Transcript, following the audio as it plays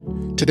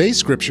Today's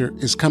scripture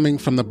is coming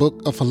from the book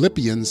of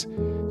Philippians,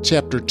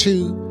 chapter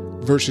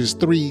 2, verses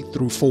 3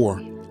 through 4.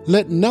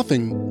 Let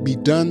nothing be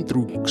done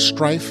through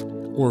strife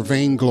or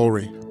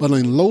vainglory, but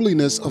in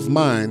lowliness of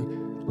mind,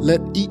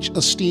 let each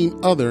esteem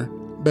other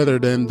better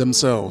than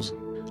themselves.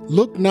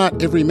 Look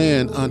not every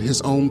man on his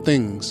own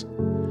things,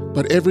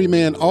 but every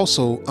man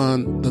also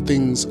on the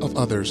things of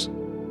others.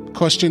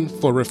 Question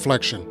for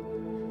reflection.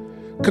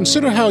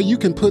 Consider how you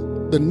can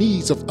put the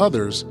needs of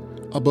others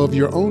above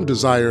your own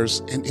desires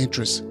and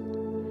interests.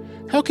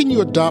 How can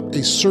you adopt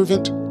a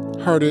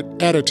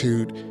servant-hearted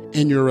attitude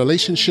in your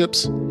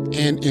relationships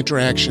and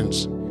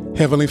interactions?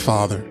 Heavenly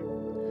Father,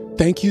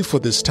 thank you for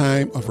this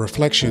time of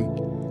reflection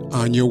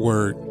on your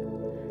word.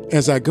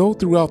 As I go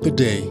throughout the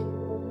day,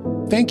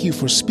 thank you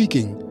for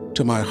speaking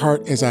to my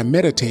heart as I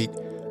meditate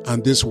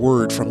on this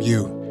word from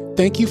you.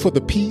 Thank you for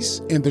the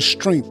peace and the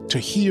strength to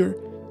hear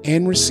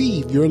and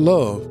receive your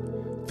love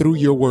through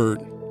your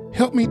word.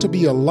 Help me to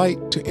be a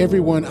light to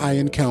everyone I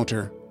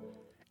encounter.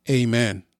 Amen.